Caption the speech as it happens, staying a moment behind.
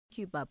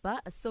you,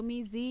 Papa.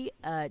 Somizi,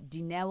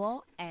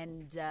 Dinero,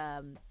 and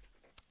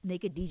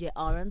Naked DJ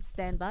are on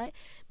standby.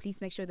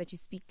 Please make sure that you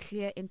speak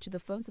clear into the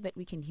phone so that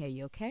we can hear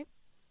you, okay?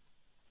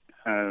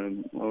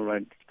 All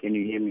right. Can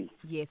you hear me?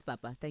 Yes,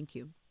 Papa. Thank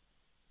you.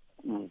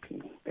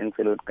 Okay. Thanks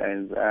a lot,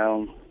 guys.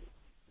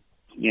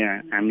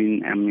 Yeah,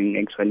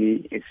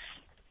 actually, it's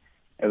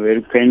a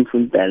very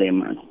painful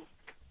dilemma.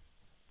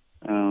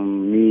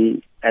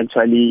 Me,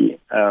 actually,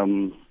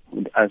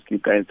 would ask you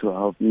guys to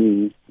help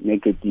me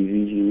make a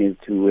decision as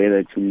to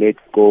whether to let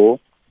go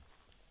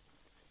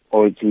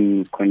or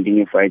to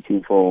continue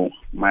fighting for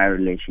my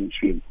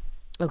relationship.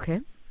 Okay.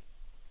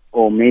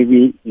 Or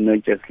maybe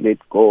not just let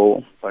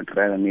go, but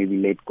rather maybe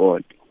let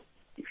God,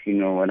 if you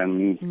know what I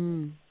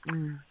mean.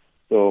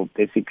 So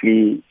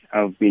basically,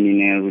 I've been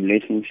in a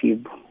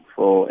relationship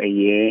for a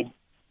year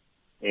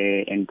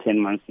and 10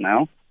 months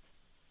now.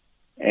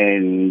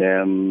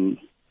 And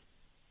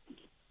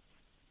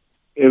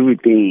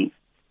everything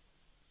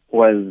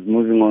was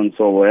moving on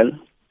so well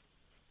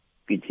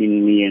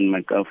between me and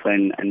my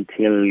girlfriend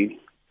until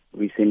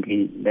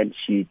recently that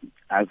she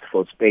asked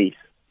for space,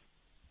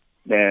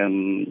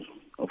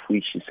 of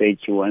which she said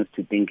she wants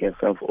to think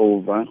herself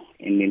over,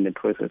 and in the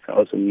process I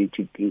also need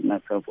to think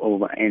myself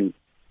over. And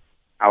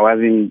I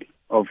wasn't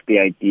of the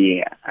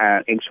idea.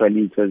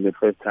 Actually, it was the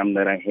first time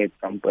that I had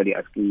somebody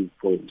asking me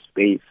for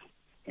space,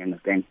 you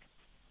understand?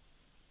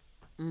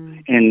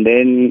 And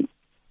then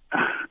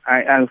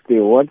I asked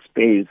her, what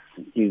space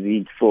is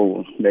it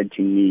for that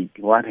you need?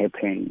 What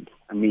happened?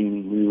 I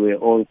mean, we were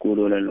all good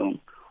all along.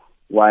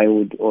 Why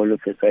would all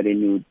of a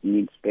sudden you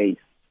need space?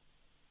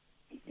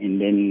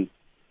 And then,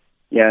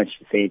 yeah,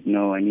 she said,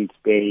 no, I need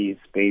space.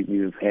 Space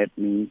will hurt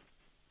me,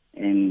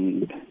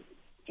 and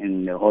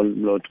a whole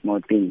lot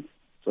more things.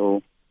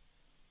 So,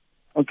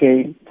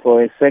 okay,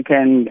 for a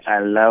second, I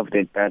laughed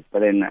at that, but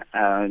then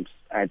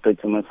I thought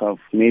to myself,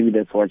 maybe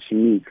that's what she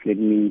needs. Let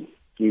me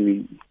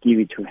give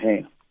it to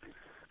her.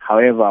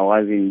 However, I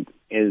wasn't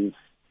as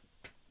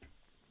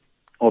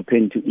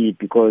open to it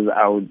because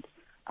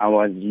I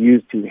was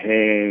used to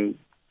her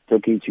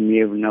talking to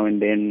me every now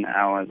and then.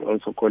 I was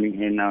also calling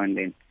her now and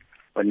then.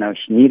 But now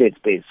she needed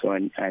space, so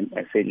I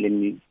said, let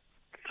me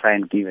try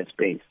and give her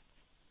space.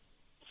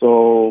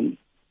 So,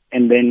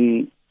 and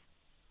then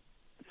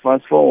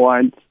fast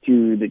forward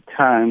to the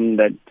time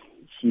that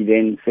she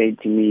then said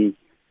to me,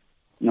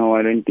 no,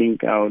 I don't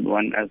think I would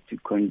want us to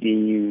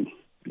continue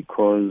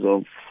because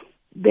of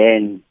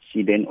then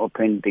she then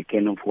opened the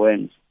can of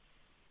worms,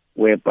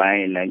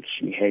 whereby like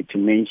she had to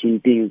mention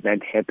things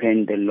that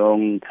happened a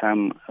long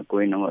time ago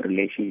in our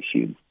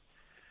relationship.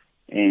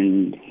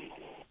 And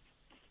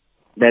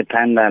that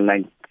kind of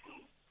like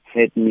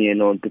hurt me a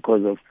lot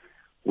because of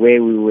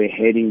where we were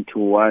heading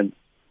towards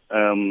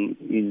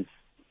is,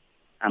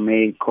 I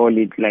may call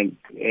it like,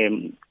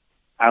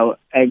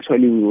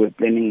 actually we were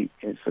planning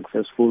a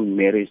successful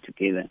marriage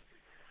together.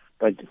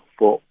 But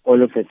for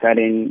all of a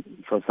sudden,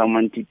 for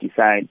someone to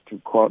decide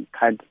to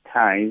cut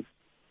ties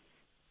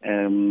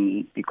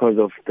because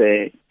of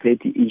the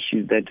petty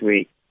issues that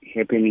were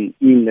happening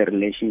in the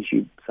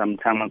relationship some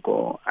time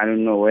ago, I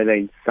don't know whether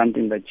it's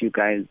something that you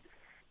guys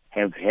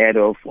have heard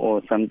of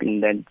or something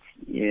that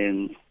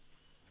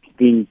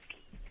think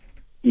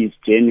is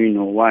genuine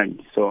or what.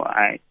 So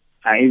I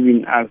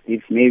even asked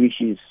if maybe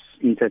she's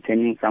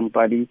entertaining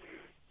somebody.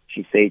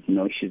 She said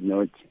no, she's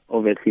not.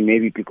 Obviously,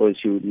 maybe because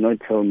she would not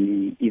tell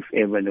me if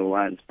ever there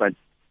was. But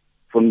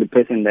from the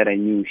person that I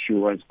knew, she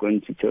was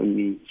going to tell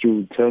me. She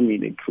would tell me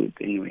the truth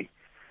anyway.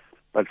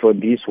 But for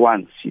this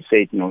one, she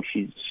said no,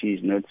 she's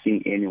not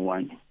seeing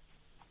anyone.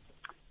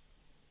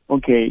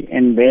 Okay,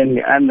 and then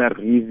the other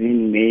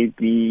reason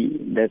maybe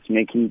that's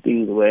making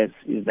things worse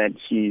is that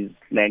she's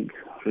like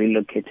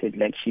relocated,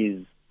 like she's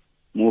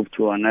moved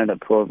to another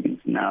province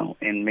now,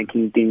 and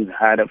making things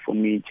harder for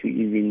me to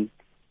even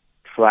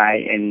try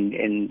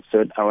and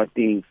sort our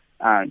things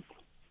out.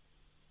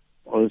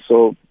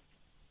 Also,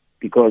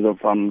 because of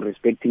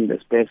respecting the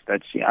space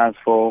that she asked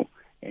for,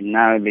 and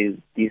now there's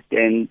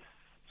distance,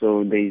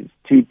 so there's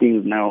two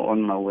things now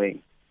on my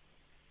way.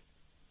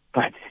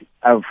 But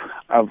I've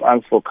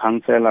asked for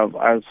counsel, I've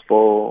asked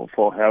for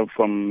help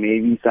from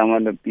maybe some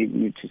other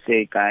people to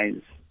say, guys,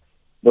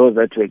 those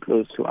that were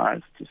close to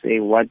us, to say,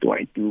 what do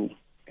I do?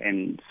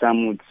 And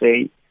some would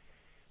say,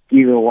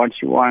 give her what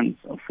she wants,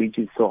 of which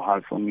is so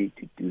hard for me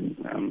to do.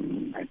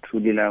 I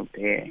truly loved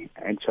her.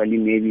 Actually,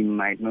 maybe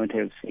might not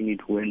have seen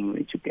it when we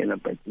were together,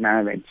 but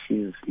now that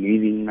she's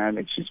leaving, now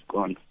that she's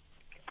gone,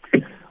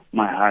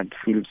 my heart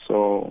feels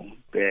so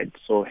bad,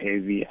 so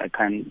heavy. I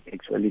can't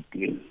actually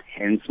deal.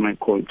 Hence my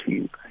call to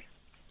you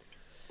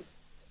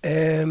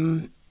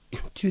guys.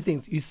 Two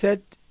things. You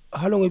said,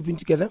 how long have you been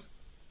together?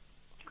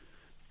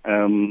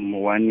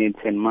 1 year,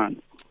 10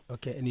 months.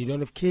 Okay, and you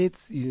don't have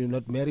kids, you're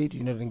not married,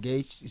 you're not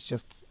engaged, it's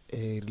just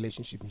a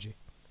relationship,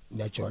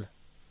 natural.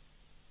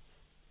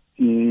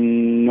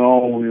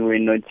 No, we were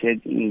not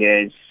yet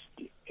engaged.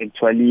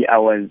 Actually,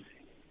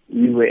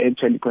 we were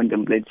actually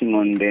contemplating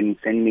on then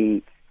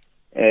sending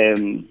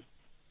the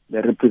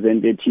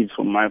representatives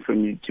from my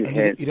family to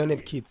her. You don't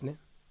have kids, no?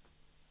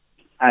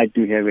 I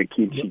do have a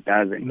kid. She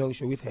doesn't. No,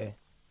 you're with her.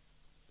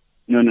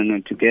 No.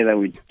 Together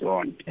we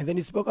don't. And then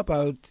you spoke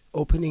about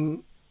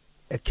opening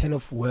a can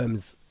of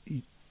worms.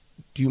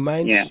 Do you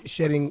mind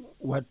sharing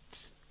what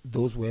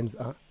those worms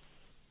are?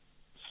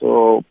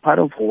 So part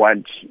of what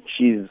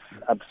she's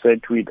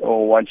upset with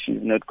or what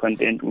she's not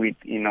content with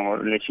in our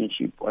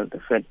relationship was the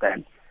fact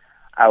that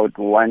I would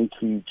want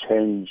to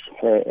change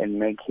her and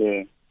make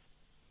her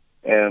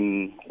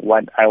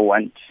what I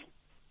want.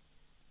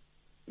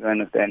 You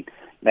understand?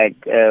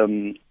 Like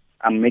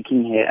I'm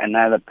making her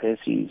another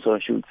person, so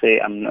she would say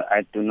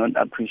I do not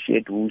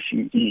appreciate who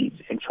she is.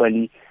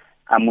 Actually,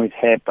 I'm with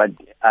her, but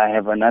I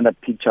have another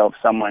picture of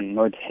someone,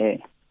 not her.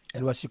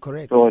 And was she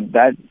correct? So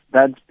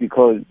that's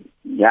because,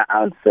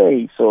 I'll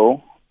say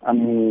so. I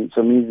mean,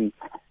 so easy.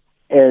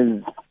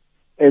 As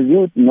you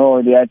would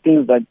know, there are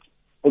things that,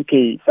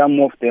 okay, some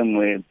of them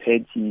were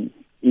petty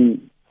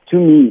to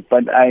me,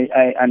 but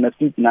I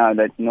understood now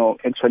that no,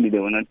 actually they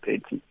were not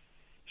petty.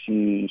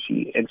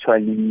 She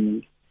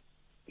actually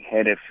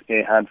had a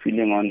hard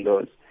feeling on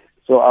those.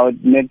 So I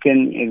would make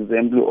an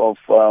example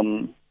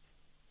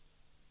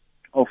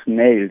of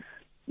nails.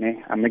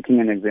 I'm making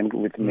an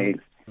example with nails.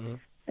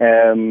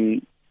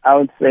 I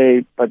would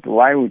say, but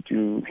why would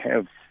you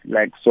have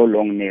like so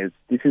long nails?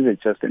 This is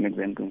just an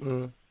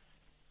example.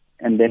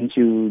 And then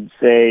she would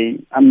say,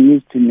 I'm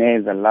used to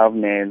nails, I love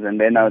nails. And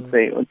then I would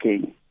say,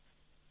 okay,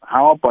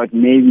 how about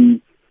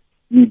maybe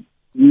you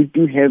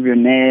do have your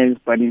nails,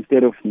 but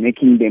instead of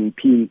making them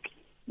pink,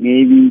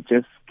 maybe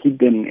just keep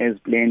them as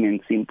plain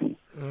and simple.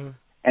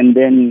 And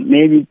then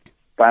maybe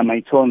by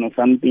my tone or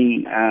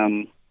something,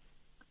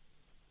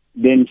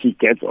 then she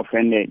gets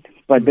offended.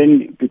 But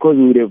then because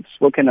we would have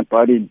spoken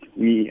about it,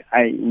 we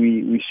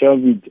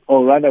shelved it,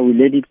 or rather we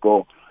let it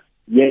go.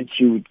 Yet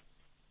she would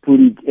put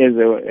it as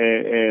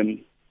a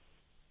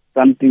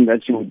something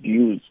that she would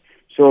use.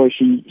 So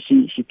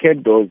she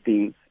kept those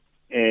things,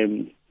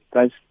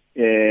 such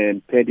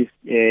petty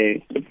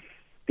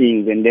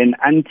things, and then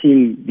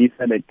until this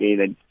other day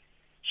that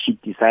she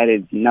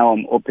decided, now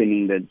I'm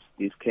opening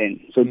this can.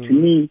 So to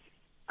me,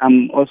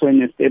 I'm also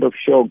in a state of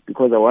shock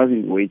because I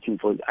wasn't waiting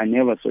for it. I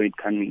never saw it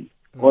coming.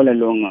 All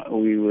along,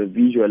 we were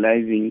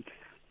visualizing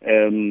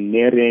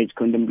marriage,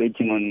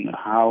 contemplating on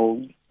how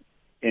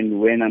and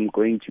when I'm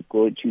going to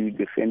go to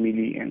the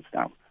family and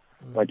stuff.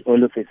 But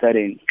all of a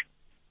sudden,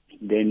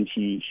 then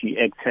she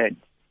acted.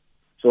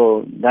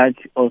 So that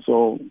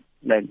also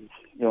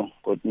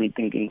got me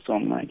thinking so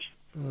much.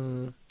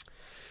 From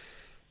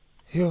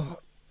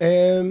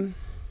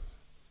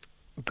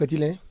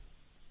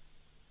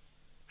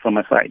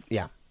my side.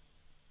 Yeah.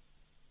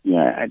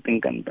 Yeah, I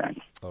think I'm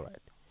done. All right.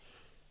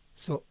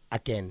 So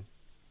again,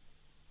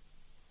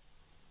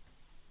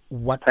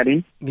 what?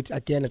 Pardon?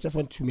 Again, I just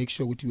want to make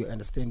sure we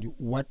understand you.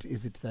 What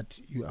is it that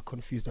you are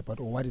confused about,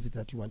 or what is it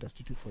that you want us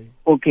to do for you?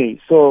 Okay,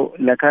 so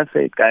like I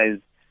said, guys,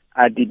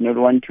 I did not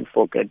want to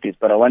forget this,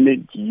 but I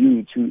wanted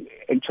you to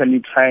actually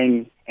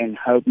try and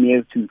help me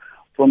as to,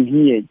 from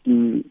here,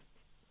 do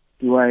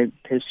I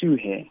pursue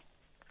her,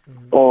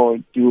 or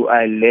do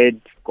I let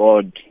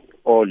God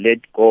or let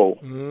go,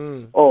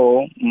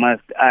 or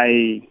must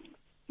I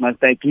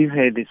give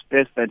her the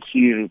space that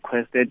she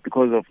requested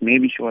because of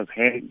maybe she was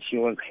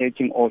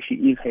hurting or she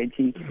is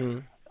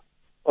hurting,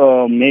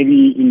 or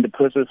maybe in the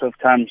process of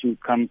time she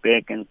would come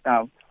back and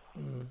stuff,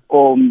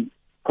 or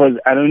because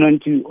I don't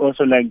want to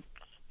also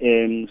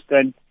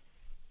start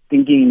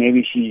thinking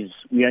maybe she's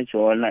weird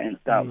and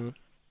stuff.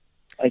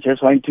 I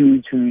just want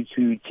to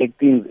check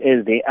things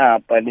as they are,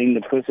 but in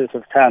the process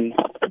of time,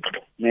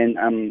 man,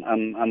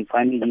 I'm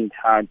finding it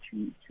hard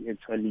to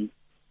actually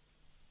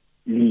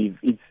leave.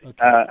 It's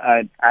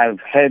I've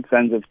had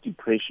signs of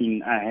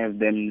depression. I have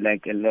them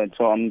a lot,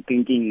 so I'm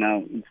thinking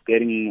now it's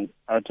getting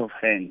out of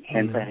hand.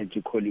 Hence, I had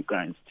to call you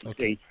guys to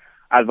say,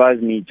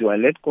 advise me: do I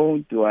let go?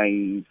 Do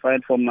I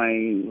fight for my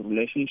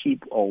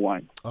relationship, or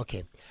what?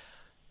 Okay,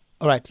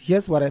 all right.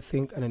 Here's what I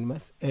think,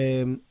 Anonymous.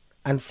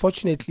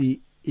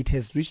 Unfortunately, it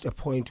has reached a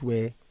point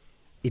where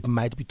it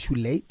might be too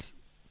late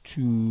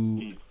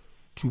to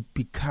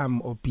become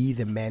or be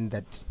the man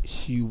that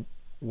she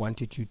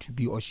wanted you to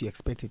be or she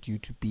expected you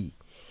to be.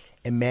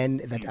 A man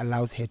that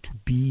allows her to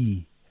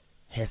be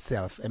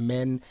herself. A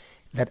man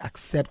that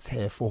accepts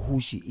her for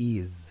who she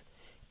is.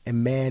 A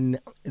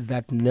man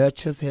that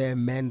nurtures her. A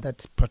man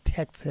that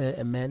protects her.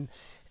 A man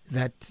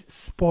that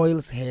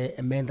spoils her.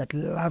 A man that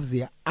loves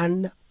her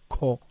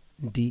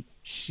unconditionally.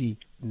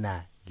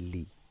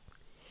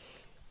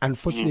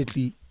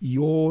 Unfortunately,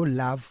 your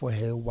love for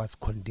her was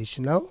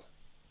conditional.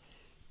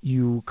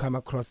 You come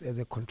across as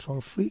a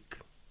control freak,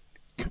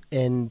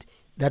 and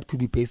that could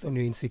be based on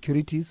your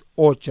insecurities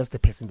or just the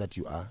person that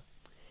you are.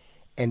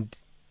 And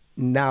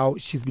now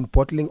she's been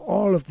bottling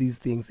all of these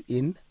things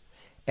in,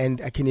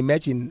 and I can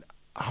imagine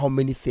how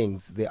many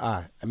things there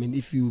are. I mean,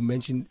 if you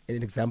mention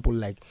an example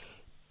like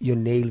your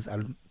nails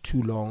are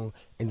too long,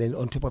 and then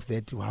on top of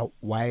that,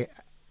 why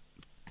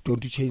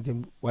don't you change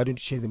them? Why don't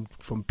you change them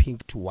from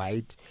pink to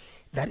white?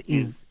 That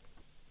is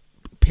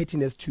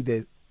pettiness to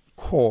the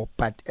core,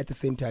 but at the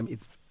same time,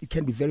 it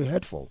can be very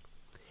hurtful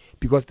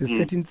because there's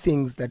certain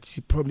things that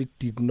she probably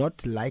did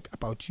not like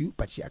about you,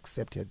 but she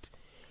accepted.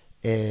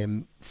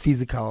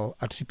 Physical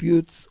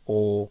attributes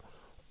or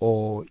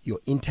your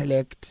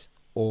intellect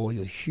or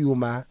your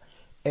humor,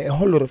 a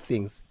whole lot of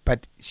things,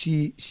 but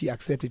she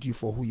accepted you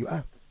for who you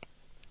are.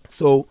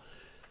 So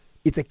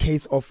it's a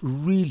case of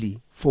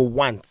really, for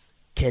once,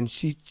 can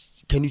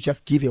you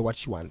just give her what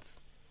she wants?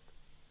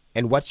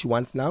 And what she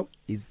wants now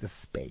is the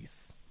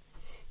space.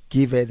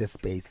 Give her the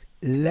space.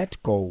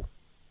 Let go.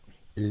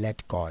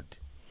 Let God.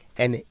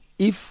 And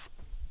if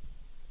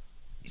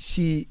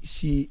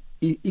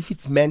if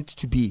it's meant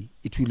to be,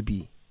 it will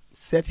be.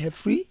 Set her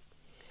free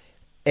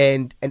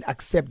and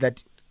accept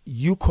that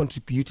you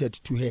contributed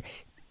to her.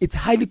 It's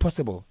highly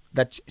possible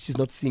that she's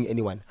not seeing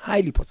anyone.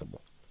 Highly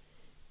possible.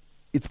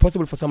 It's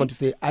possible for someone to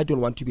say, I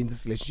don't want to be in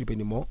this relationship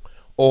anymore,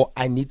 or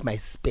I need my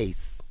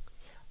space.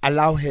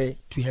 Allow her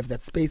to have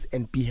that space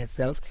and be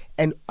herself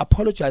and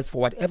apologize for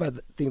whatever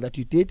thing that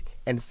you did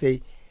and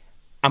say,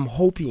 I'm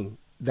hoping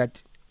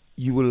that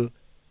you will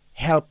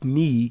help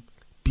me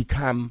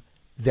become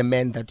the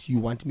man that you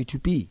want me to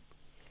be,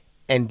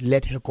 and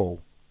let her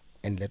go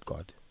and let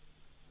God.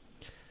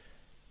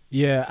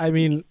 Yeah, I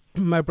mean,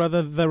 my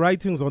brother, the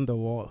writing's on the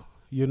wall,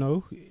 you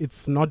know,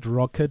 it's not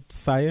rocket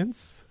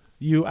science.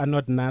 You are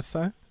not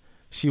NASA.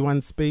 She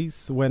wants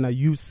space when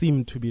you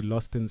seem to be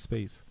lost in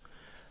space.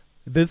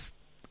 There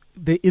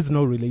is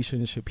no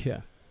relationship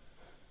here.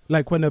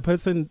 Like when a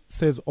person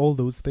says all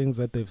those things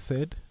that they've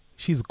said,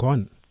 she's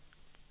gone.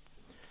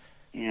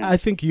 Yeah. I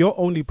think your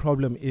only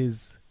problem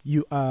is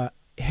you are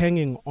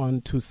hanging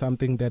on to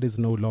something that is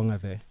no longer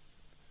there.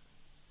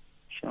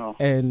 Sure.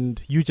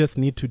 And you just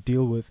need to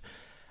deal with.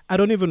 I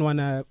don't even want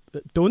to,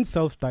 don't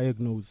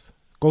self-diagnose.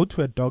 Go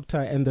to a doctor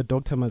and the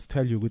doctor must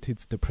tell you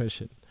it's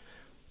depression.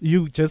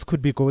 You just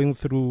could be going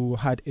through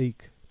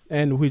heartache,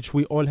 and which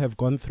we all have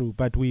gone through,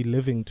 but we're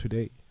living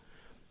today.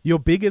 Your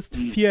biggest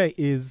fear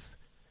is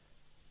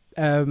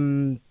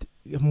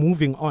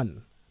moving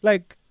on.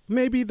 Like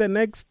maybe the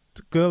next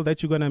girl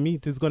that you're going to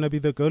meet is going to be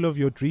the girl of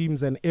your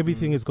dreams and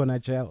everything is going to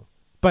gel.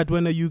 But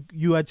when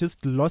you are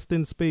just lost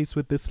in space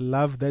with this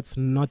love that's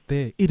not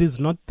there, it is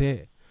not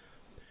there.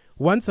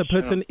 Once a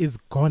person is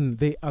gone,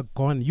 they are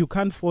gone. You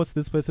can't force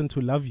this person to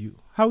love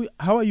you. How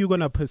are you going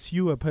to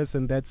pursue a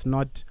person that's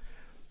not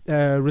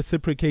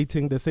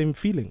reciprocating the same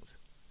feelings?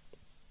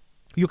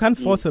 You can't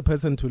force a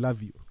person to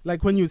love you.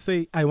 Like when you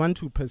say, I want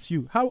to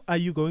pursue, how are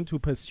you going to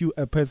pursue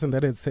a person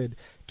that has said,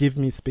 give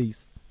me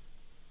space?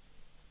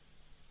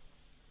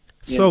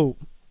 Yeah. So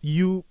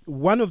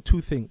one of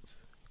two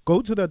things.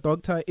 Go to the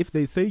doctor. If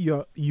they say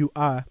you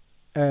are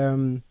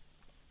going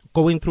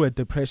through a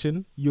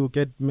depression, you'll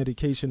get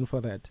medication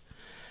for that.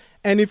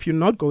 And if you're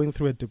not going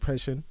through a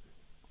depression,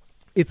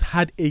 it's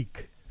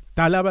heartache.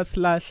 Dalaba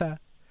slasha.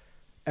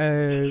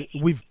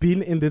 We've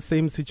been in the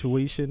same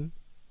situation.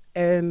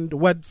 And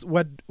what's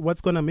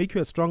going to make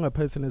you a stronger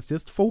person is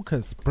just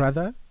focus,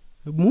 brother.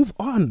 Move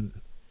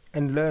on.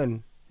 And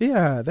learn.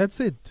 Yeah, that's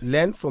it.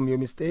 Learn from your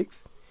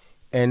mistakes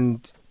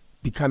and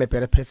become a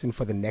better person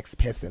for the next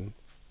person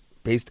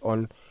based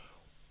on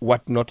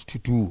what not to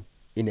do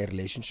in a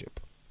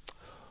relationship.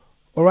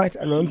 All right,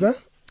 Alonza.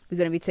 We're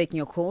going to be taking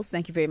your calls.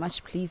 Thank you very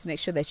much. Please make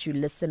sure that you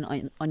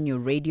listen on your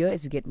radio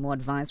as we get more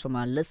advice from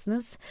our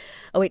listeners.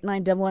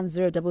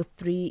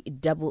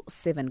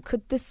 089-110-3377.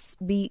 Could this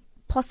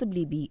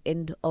possibly be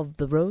end of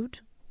the road?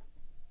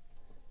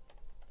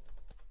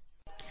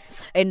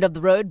 End of the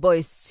road,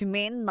 boys to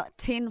men,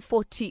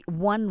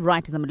 10:41,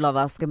 right in the middle of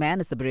Ask a Man.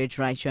 It's the bridge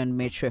right here on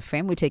Metro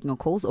FM. We're taking your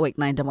calls,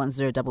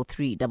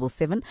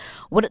 089-110-3377.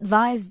 What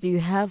advice do you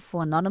have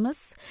for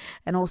Anonymous?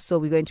 And also,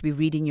 we're going to be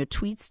reading your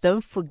tweets.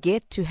 Don't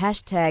forget to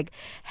hashtag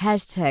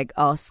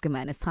Ask a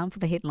Man. It's time for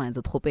the headlines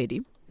with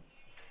Khopedi.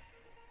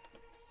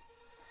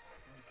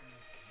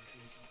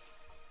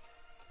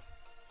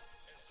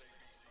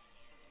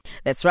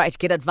 That's right.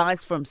 Get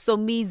advice from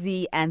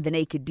Somizi and the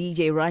Naked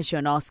DJ right here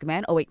on Ask a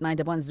Man.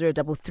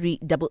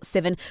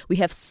 089-110-3377. We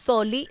have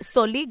Soli.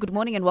 Soli, good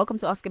morning and welcome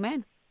to Ask a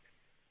Man.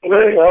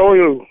 Hey, how are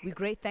you? We're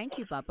great. Thank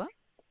you, Papa.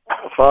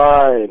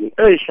 Fine.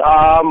 Hey,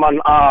 man.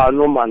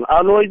 No, man.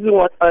 I know it's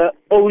what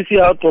always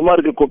have to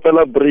mark the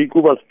Copella break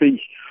over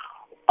space.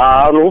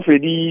 No,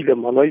 Fedi, the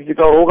man. It's a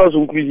Roga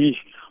Zuki.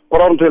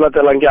 Or I'm telling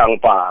Telangang.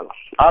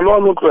 I know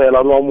I'm not well.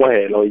 I know I'm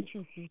well.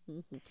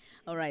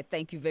 All right,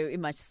 thank you very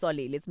much,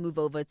 Solly. Let's move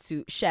over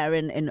to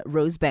Sharon in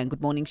Rosebank.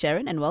 Good morning,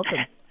 Sharon, and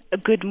welcome.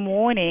 Good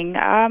morning.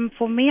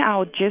 For me, I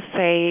would just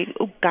say,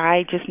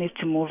 guy just needs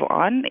to move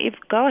on. If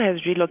girl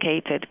has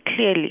relocated,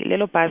 clearly,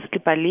 little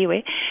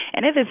baliwe.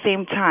 And at the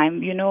same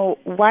time, you know,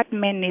 what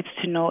men needs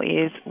to know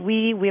is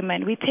we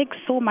women, we take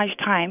so much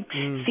time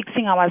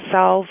fixing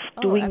ourselves,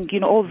 doing, absolutely.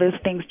 you know, all those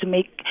things to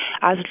make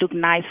us look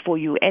nice for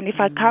you. And if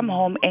I come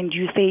home and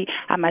you say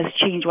I must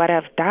change what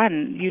I've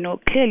done, you know,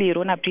 clearly you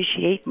don't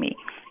appreciate me.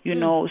 You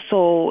know,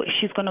 so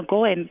she's going to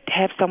go and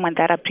have someone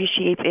that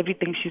appreciates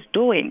everything she's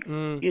doing.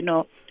 You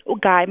know, a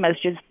guy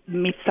must just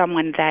meet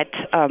someone that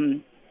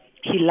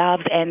he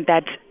loves and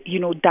that, you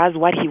know, does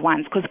what he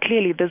wants. Because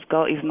clearly this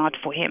girl is not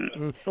for him.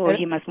 So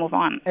he must move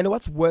on. And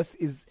what's worse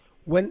is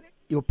when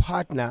your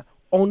partner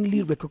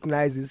only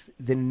recognizes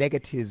the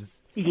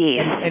negatives.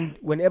 Yes. And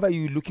whenever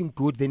you're looking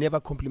good, they never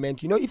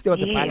compliment. You know, if there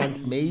was a Yes.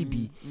 balance,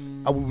 maybe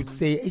I would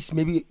say, "Ish,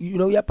 maybe, you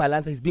know, your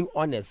balance is being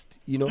honest,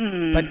 you know."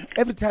 But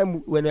every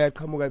time when I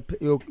come,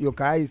 your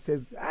guy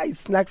says, "I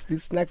snacks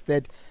this, snacks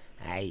that,"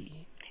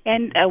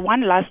 And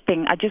one last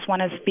thing, I just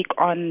want to speak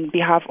on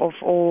behalf of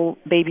all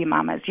baby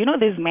mamas. You know,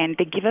 these men,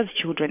 they give us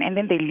children and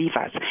then they leave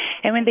us.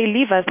 And when they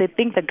leave us, they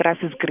think the grass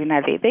is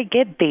greener there. They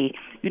get there.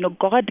 You know,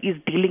 God is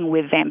dealing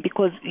with them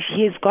because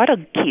he's got a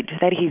kid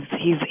that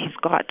he's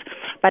got.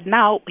 But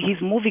now he's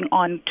moving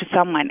on to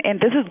someone. And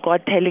this is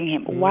God telling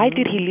him, why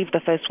did he leave the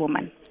first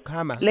woman?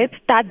 Karma. Let's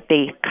start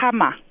there.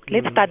 Karma.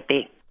 Let's start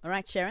there. All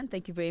right, Sharon,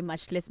 thank you very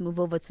much. Let's move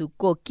over to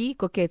Koki.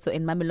 Koketo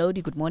in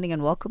Mamelodi. Good morning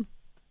and welcome.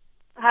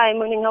 Hi,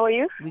 morning. How are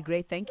you? We're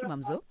great. Thank you,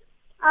 Mamzo.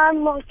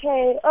 I'm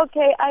okay.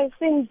 Okay, I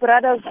think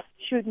brothers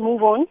should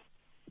move on.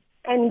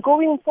 And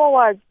going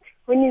forward,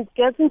 when he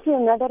gets into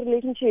another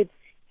relationship,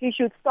 he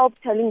should stop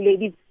telling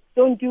ladies,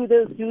 don't do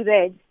this, do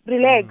that.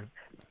 Relax.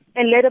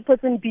 And let a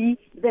person be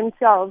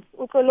themselves.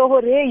 So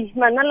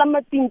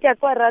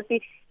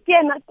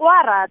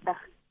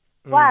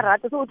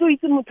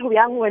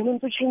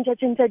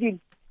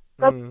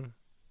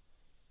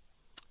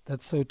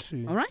That's so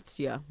true. All right,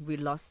 yeah, we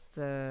lost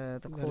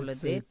the caller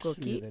there,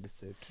 Koki. That is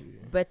so true.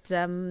 But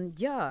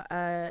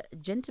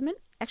gentlemen,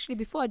 actually,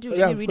 before I do,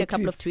 let me read a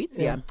couple of tweets.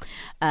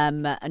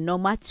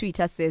 Noma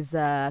Twitter says,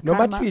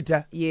 Noma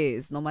Twitter?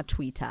 Yes, Noma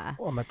Twitter.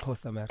 Oh, my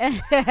closer man.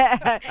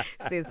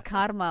 Says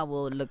karma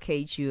will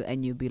locate you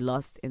and you'll be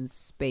lost in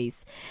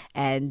space.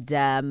 And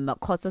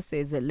Koto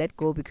says, let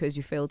go because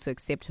you failed to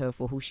accept her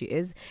for who she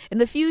is. In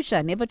the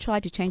future, never try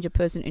to change a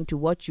person into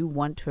what you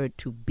want her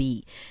to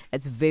be.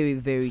 That's very,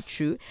 very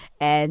true.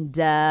 And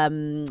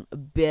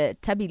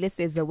Tabile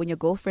says, when your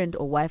girlfriend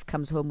or wife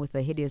comes home with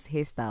a hideous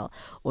hairstyle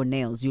or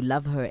nails, you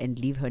love her and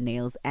leave her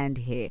nails and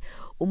hair.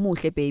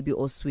 Umuhle baby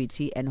or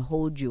sweetie, and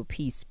hold your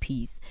peace.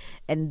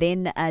 And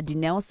then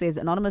Dinelle says,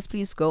 anonymous,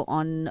 please go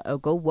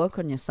work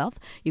on yourself.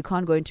 You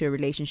can't go into a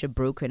relationship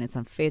broken. It's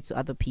unfair to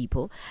other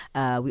people.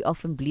 We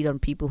often bleed on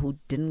people who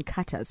didn't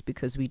cut us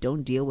because we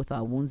don't deal with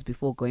our wounds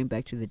before going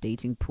back to the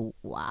dating pool.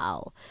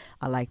 Wow,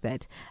 I like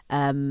that.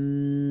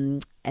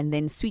 And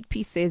then Sweet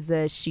Pea says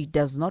she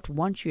does not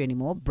want you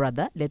anymore,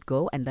 brother. Let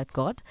go and let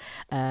God.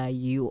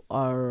 You're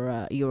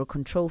a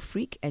control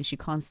freak and she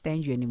can't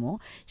stand you anymore.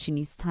 She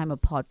needs time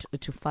apart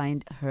to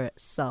find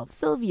herself.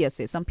 Sylvia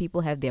says some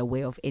people have their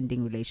way of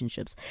ending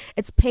relationships.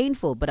 It's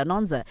painful, but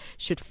Anonza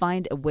should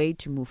find a way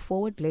to move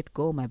forward. Let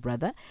go, my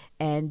brother.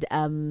 And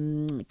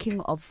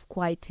King of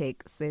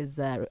Quietek says,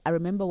 I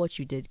remember what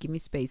you did. Give me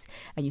space.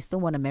 And you still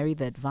want to marry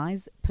the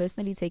advice.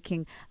 Personally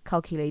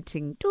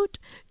calculating,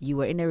 you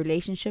were in a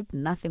relationship.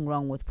 Nothing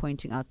wrong with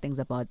pointing out things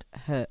about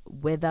her,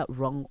 whether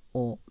wrong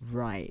or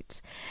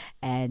right.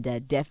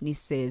 And Daphne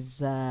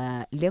says,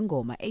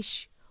 Lengoma,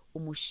 ish,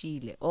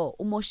 umushile,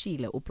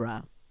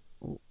 upra.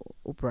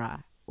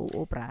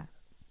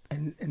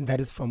 And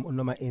that is from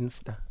Noma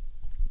Insta.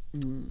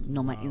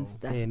 Noma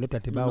Insta. Not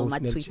that about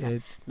Snapchat.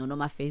 Twitter.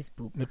 Noma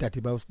Facebook. Not that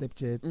about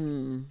Snapchat.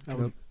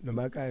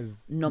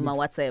 Noma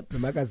WhatsApp.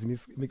 Noma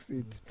mix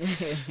it.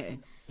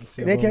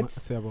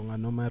 Siyabonga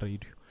Noma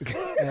Radio.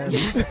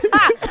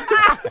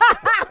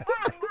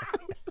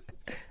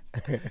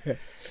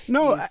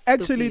 No,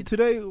 actually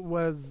today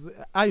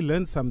I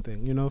learned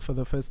something, for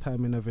the first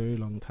time in a very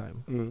long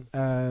time.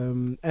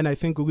 And I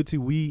think Uguti,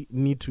 we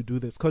need to do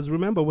this because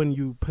remember, when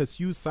you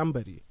pursue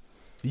somebody,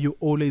 you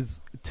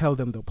always tell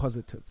them the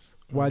positives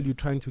while you're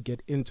trying to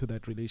get into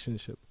that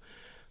relationship.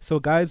 So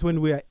guys, when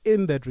we are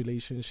in that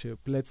relationship,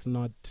 let's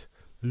not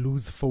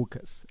lose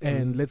focus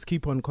and let's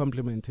keep on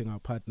complimenting our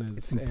partners.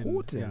 It's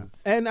important.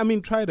 And I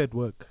mean, try it at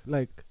work.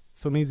 Like,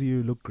 Somizi,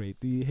 you look great.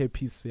 The hair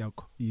piece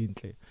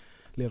yintle.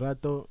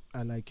 Lerato,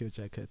 I like your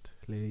jacket.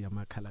 Le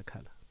yama kala.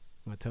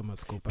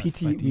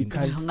 Pity, we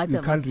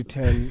can't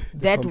return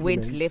that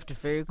went left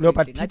very quickly. No,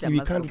 but Pity, we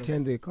can't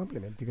return the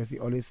compliment because he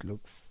always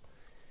looks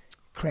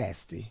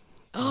crusty.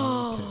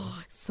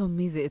 So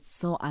Mizi, it's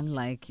so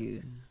unlike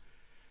you.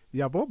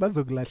 We are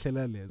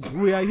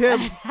here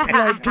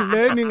like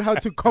learning how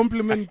to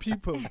compliment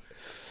people.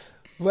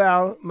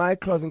 Well, my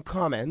closing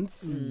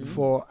comments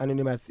for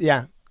Anonymous.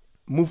 Yeah,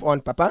 move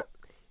on, Papa.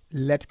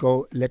 Let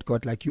go, let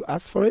God, like you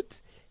asked for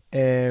it.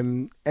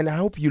 And I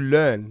hope you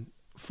learn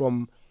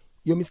from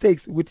your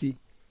mistakes, Witty,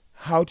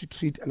 how to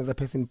treat another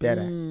person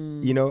better.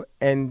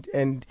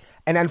 And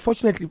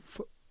unfortunately,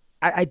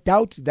 I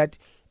doubt that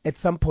at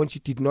some point she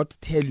did not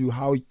tell you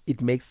how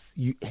it makes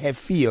her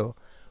feel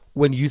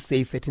when you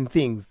say certain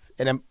things.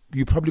 And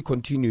you probably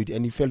continued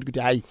and you felt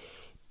good.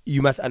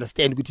 You must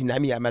understand, Guti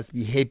Nami, I must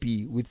be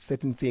happy with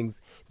certain things.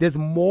 There's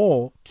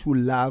more to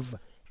love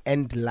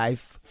and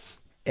life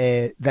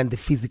than the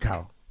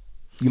physical.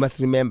 You must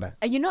remember.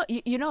 And you know,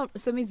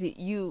 Somizi,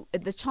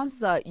 the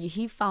chances are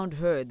he found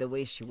her the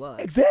way she was.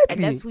 Exactly.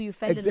 And that's who you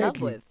fell in love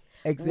with.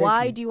 Exactly.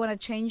 Why do you want to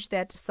change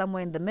that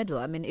somewhere in the middle?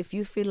 I mean, if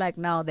you feel like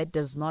now that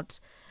does not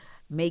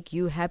make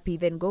you happy,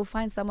 then go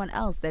find someone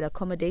else that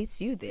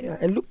accommodates you then. Yeah,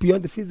 and look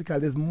beyond the physical.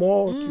 There's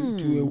more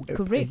to a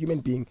correct. human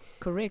being.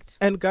 Correct.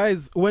 And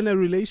guys, when a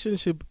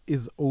relationship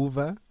is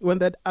over, when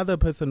that other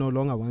person no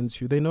longer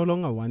wants you, they no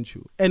longer want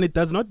you. And it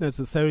does not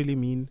necessarily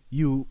mean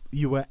you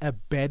were a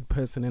bad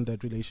person in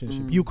that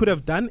relationship. You could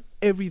have done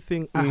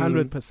everything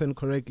 100%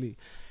 correctly.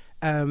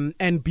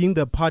 And being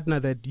the partner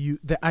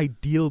the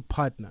ideal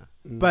partner.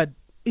 But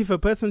if a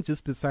person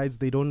just decides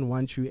they don't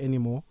want you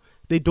anymore,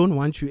 they don't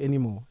want you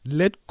anymore.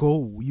 Let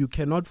go. You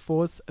cannot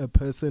force a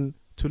person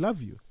to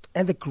love you.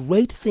 And the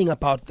great thing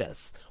about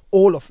this,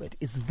 all of it,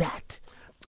 is that